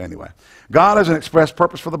 anyway. God has an express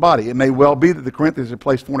purpose for the body. It may well be that the Corinthians had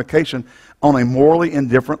placed fornication on a morally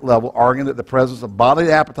indifferent level, arguing that the presence of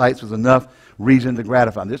bodily appetites was enough reason to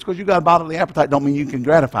gratify them. Just because you got a bodily appetite don't mean you can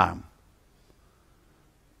gratify them.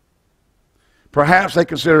 Perhaps they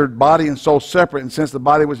considered body and soul separate, and since the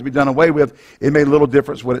body was to be done away with, it made little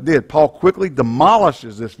difference what it did. Paul quickly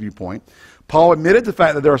demolishes this viewpoint. Paul admitted the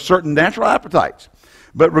fact that there are certain natural appetites,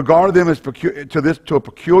 but regarded them as to a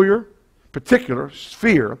peculiar particular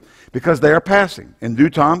sphere because they are passing. In due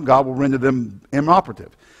time, God will render them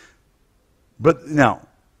inoperative. But now,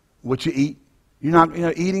 what you eat, you're not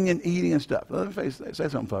eating and stuff. Let me say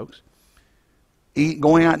something, folks.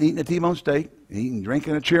 Going out and eating a T-bone steak,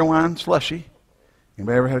 drinking a cheerwine slushy.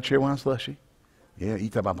 Anybody ever had a cheerwine slushy? Yeah,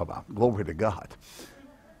 glory to God.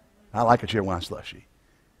 I like a cheerwine slushy.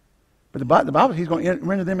 But the Bible, he's going to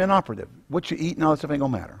render them inoperative. What you eat and all that stuff ain't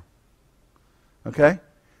going to matter. Okay?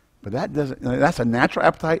 But that's a natural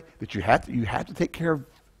appetite that you have to take care of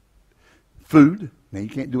food. Now, you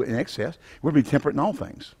can't do it in excess. We're to be temperate in all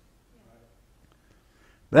things.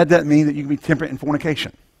 That doesn't mean that you can be temperate in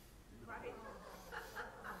fornication.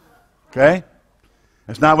 Okay?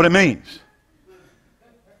 That's not what it means.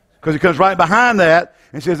 Because it comes right behind that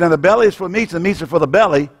and says, now the belly is for meats and meats are for the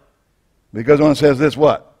belly. Because when it says this,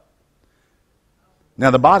 what?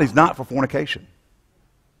 Now the body's not for fornication.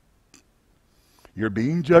 You're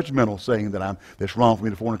being judgmental saying that that's wrong for me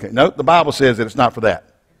to fornicate. No, the Bible says that it's not for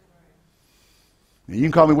that. You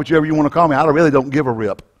can call me whichever you want to call me. I really don't give a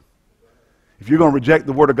rip. If you're going to reject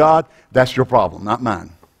the Word of God, that's your problem, not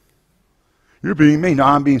mine. You're being mean. No,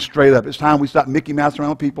 I'm being straight up. It's time we stop Mickey Mouse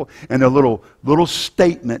around people and their little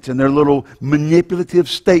statements and their little manipulative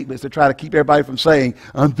statements to try to keep everybody from saying,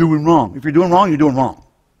 I'm doing wrong. If you're doing wrong, you're doing wrong.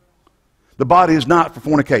 The body is not for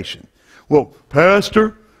fornication. Well,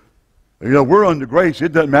 Pastor, we're under grace.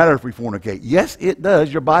 It doesn't matter if we fornicate. Yes, it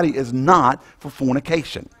does. Your body is not for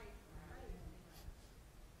fornication.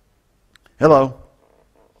 Hello.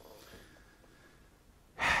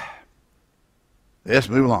 Let's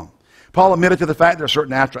move along. Paul admitted to the fact there are certain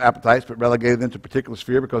natural appetites, but relegated them to a particular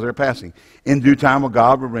sphere because they're passing. In due time,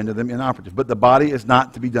 God will render them inoperative. But the body is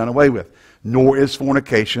not to be done away with, nor is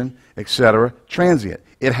fornication, etc., transient.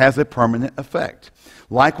 It has a permanent effect.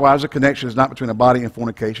 Likewise, the connection is not between the body and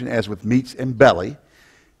fornication, as with meats and belly,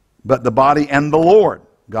 but the body and the Lord.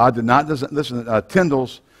 God did not listen to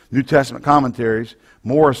Tyndall's New Testament commentaries.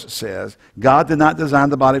 Morris says, God did not design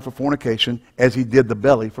the body for fornication as he did the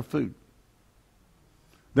belly for food.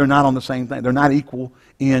 They're not on the same thing. They're not equal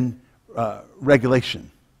in regulation.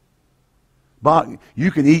 But you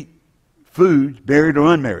can eat food, married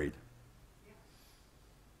or unmarried.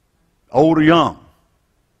 Old or young.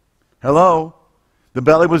 Hello? The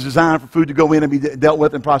belly was designed for food to go in and be dealt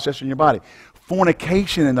with and processed in your body.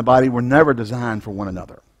 Fornication in the body were never designed for one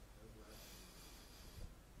another.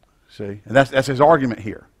 See? And that's his argument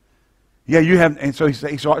here. Yeah, you have, and so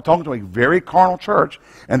he's talking to a very carnal church,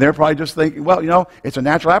 and they're probably just thinking, well, it's a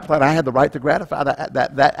natural appetite. I had the right to gratify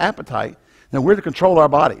that appetite. Now, we're to control our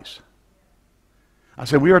bodies. I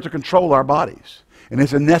said we are to control our bodies. And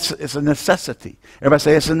it's a necessity. Everybody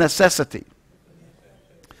say it's a necessity.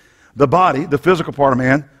 The body, the physical part of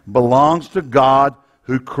man, belongs to God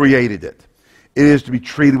who created it. It is to be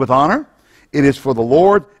treated with honor. It is for the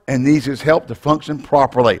Lord and needs his help to function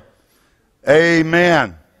properly.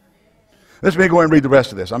 Amen. Let me go ahead and read the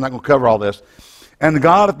rest of this. I'm not going to cover all this. And the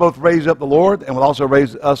God hath both raised up the Lord and will also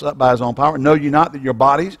raise us up by his own power. Know you not that your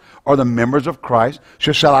bodies are the members of Christ?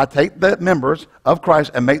 So shall I take the members of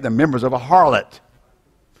Christ and make them members of a harlot?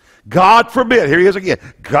 God forbid. Here he is again.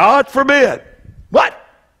 God forbid. What?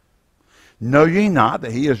 Know ye not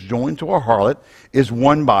that he is joined to a harlot is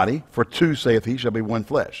one body, for two, saith he, shall be one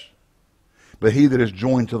flesh. But he that is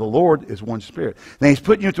joined to the Lord is one spirit. Now he's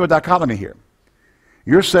putting you into a dichotomy here.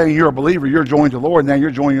 You're saying you're a believer, you're joined to the Lord, now you're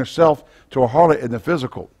joining yourself to a harlot in the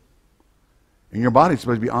physical. And your body's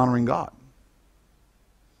supposed to be honoring God.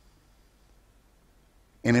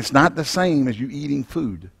 And it's not the same as you eating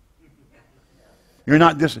food. You're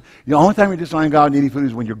not the only time you're dishonoring God and eating food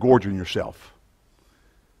is when you're gorging yourself.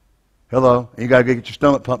 Hello? And you got to get your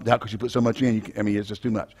stomach pumped out because you put so much in. It's just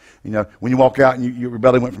too much. When you walk out and your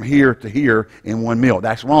belly went from here to here in one meal,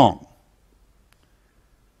 that's wrong.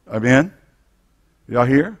 Amen? Y'all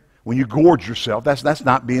hear? When you gorge yourself, that's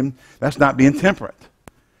not being temperate.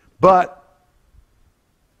 But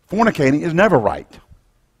fornicating is never right.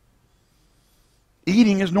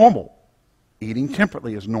 Eating is normal. Eating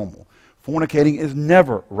temperately is normal. Fornicating is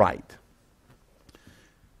never right.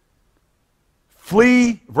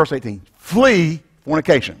 Flee, verse 18, flee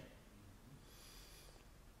fornication.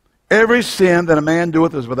 Every sin that a man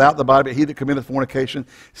doeth is without the body, but he that committeth fornication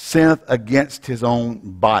sinneth against his own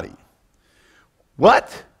body.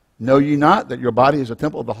 What? Know ye not that your body is a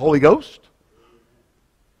temple of the Holy Ghost,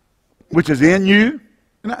 which is in you?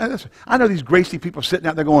 And I know these gracie people sitting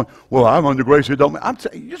out there going, well, I'm under grace. It don't matter. I'm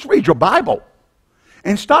saying, just read your Bible.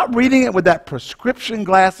 And stop reading it with that prescription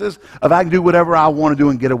glasses of I can do whatever I want to do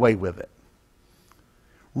and get away with it.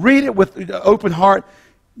 Read it with an open heart.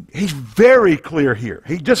 He's very clear here.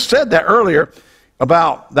 He just said that earlier.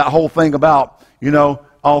 about that whole thing about,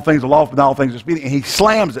 all things are lawful, but not all things are expedient. And he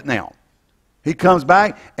slams it now. He comes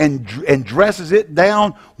back and dresses it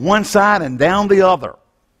down one side and down the other.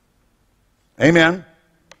 Amen.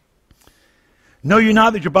 Know you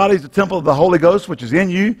not that your body is the temple of the Holy Ghost, which is in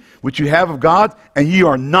you, which you have of God, and ye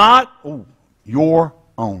are not your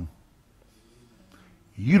own.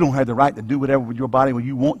 You don't have the right to do whatever with your body what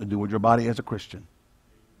you want to do with your body as a Christian.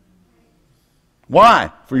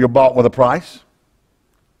 Why? For you're bought with a price.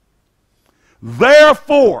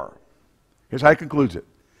 Therefore, here's how he concludes it.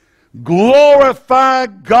 Glorify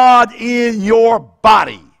God in your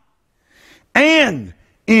body and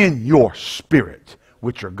in your spirit,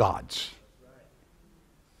 which are God's.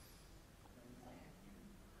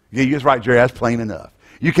 Yeah, you're right, Jerry. That's plain enough.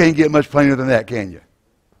 You can't get much plainer than that, can you?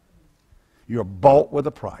 You're bought with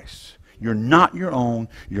a price. You're not your own.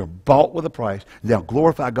 You're bought with a price. Now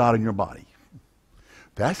glorify God in your body.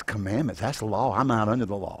 That's commandments. That's the law. I'm not under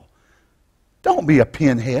the law. Don't be a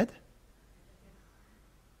pinhead.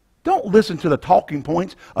 Don't listen to the talking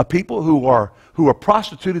points of people who are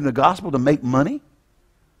prostituting the gospel to make money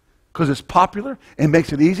because it's popular and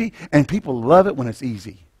makes it easy, and people love it when it's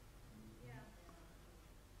easy.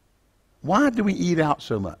 Why do we eat out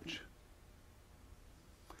so much?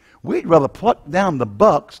 We'd rather pluck down the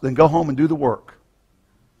bucks than go home and do the work.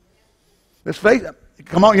 Let's face it.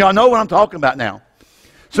 Come on, y'all know what I'm talking about now.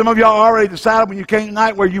 Some of y'all already decided when you came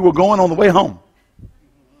tonight where you were going on the way home.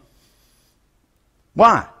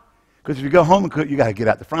 Why? Because if you go home and cook, you got to get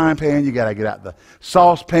out the frying pan, you got to get out the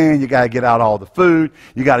saucepan, you got to get out all the food,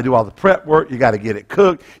 you got to do all the prep work, you got to get it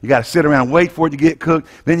cooked, you got to sit around and wait for it to get cooked,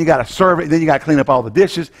 then you got to serve it, then you got to clean up all the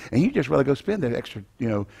dishes, and you just rather go spend that extra,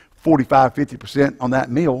 45, 50% on that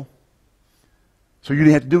meal, so you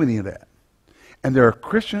didn't have to do any of that. And there are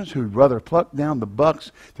Christians who'd rather pluck down the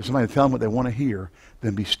bucks to somebody to tell them what they want to hear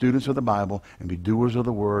than be students of the Bible and be doers of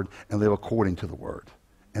the Word and live according to the Word.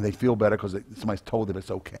 And they feel better because somebody's told them it's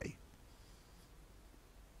okay.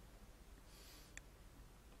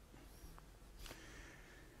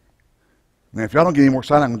 Now, if y'all don't get any more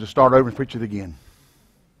excited, I'm going to just start over and preach it again.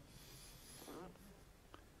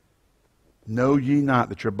 Know ye not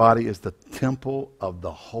that your body is the temple of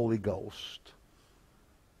the Holy Ghost?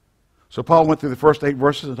 So Paul went through the first 8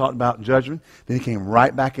 verses and talked about judgment. Then he came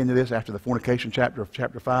right back into this after the fornication chapter of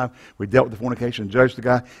chapter 5. We dealt with the fornication and judged the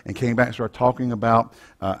guy, and came back and started talking about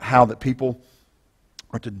how that people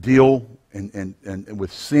are to deal and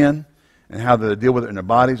with sin, and how they deal with it in their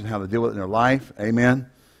bodies and how they deal with it in their life.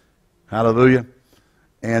 Amen. Hallelujah.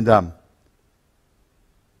 And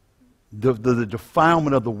the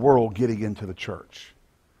defilement of the world getting into the church.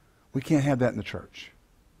 We can't have that in the church.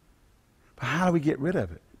 But how do we get rid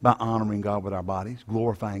of it? By honoring God with our bodies,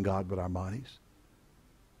 glorifying God with our bodies.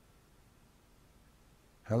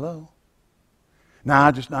 Hello?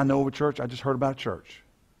 Now, I know of a church. I just heard about a church.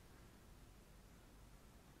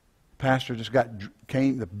 Pastor just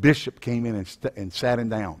the bishop came in and sat him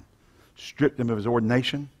down, stripped him of his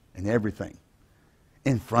ordination and everything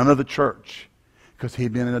in front of the church because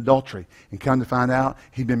he'd been in adultery. And come to find out,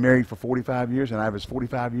 he'd been married for 45 years, and out of his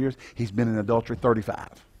 45 years, he's been in adultery 35.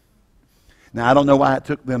 Now, I don't know why it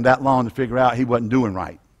took them that long to figure out he wasn't doing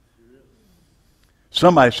right.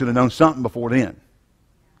 Somebody should have known something before then.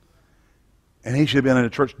 And he should have been in a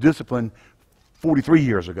church discipline 43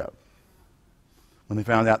 years ago when they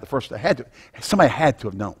found out the first. Somebody had to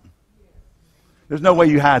have known. There's no way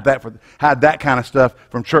you hide that kind of stuff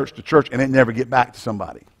from church to church and it never get back to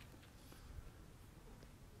somebody.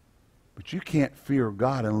 But you can't fear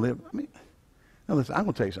God and live. Now listen, I'm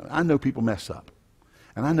going to tell you something. I know people mess up.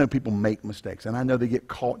 And I know people make mistakes. And I know they get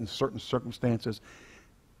caught in certain circumstances.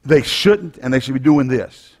 They shouldn't, and they should be doing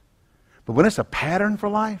this. But when it's a pattern for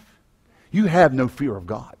life, you have no fear of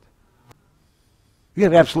God. You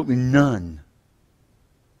have absolutely none.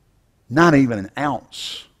 Not even an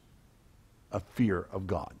ounce of fear of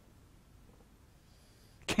God.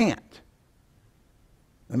 Can't.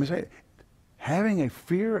 Let me say it. Having a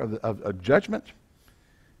fear of judgment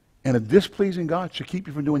and of displeasing God should keep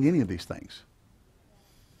you from doing any of these things.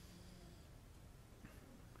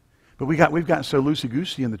 But we've gotten so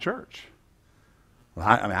loosey-goosey in the church. Well,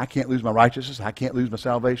 I can't lose my righteousness. I can't lose my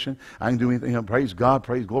salvation. I can do anything. Praise God,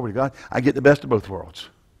 praise glory to God. I get the best of both worlds.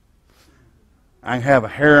 I can have a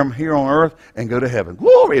harem here on earth and go to heaven.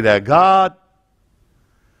 Glory to God.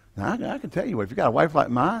 Now, I can tell you what, if you got a wife like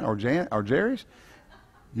mine or Jerry's,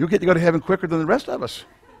 you'll get to go to heaven quicker than the rest of us.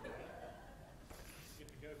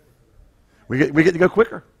 We get to go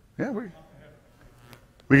quicker. Yeah,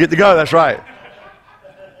 we get to go, that's right.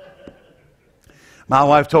 My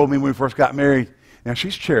wife told me when we first got married, now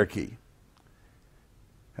she's Cherokee.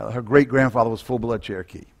 Her great-grandfather was full-blood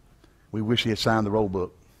Cherokee. We wish he had signed the roll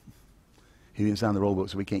book. He didn't sign the roll book,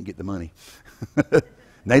 so we can't get the money.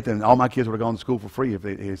 Nathan, all my kids would have gone to school for free if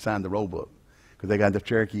he had signed the roll book, because they got enough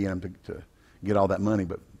Cherokee in them to get all that money,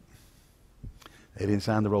 but they didn't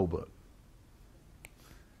sign the roll book.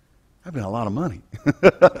 That'd been a lot of money.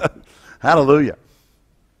 Hallelujah.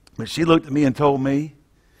 But she looked at me and told me,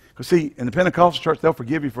 because see, in the Pentecostal church, they'll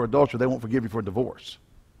forgive you for adultery. They won't forgive you for divorce.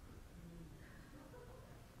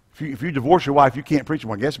 If you divorce your wife, you can't preach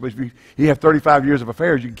them, I guess. But if you have 35 years of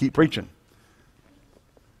affairs, you can keep preaching.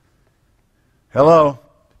 Hello?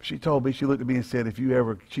 She told me, she looked at me and said, if you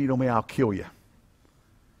ever cheat on me, I'll kill you.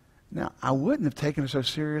 Now, I wouldn't have taken her so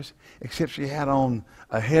serious, except she had on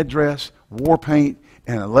a headdress, war paint,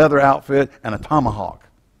 and a leather outfit, and a tomahawk.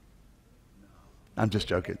 I'm just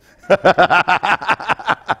joking.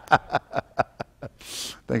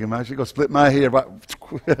 Thinking, man, she's going to split my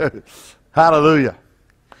head. Hallelujah.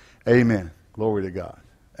 Amen. Glory to God.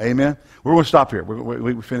 Amen. We're going to stop here.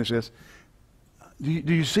 We finish this. Do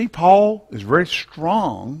you see Paul is very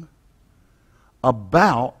strong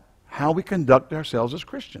about how we conduct ourselves as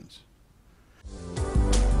Christians?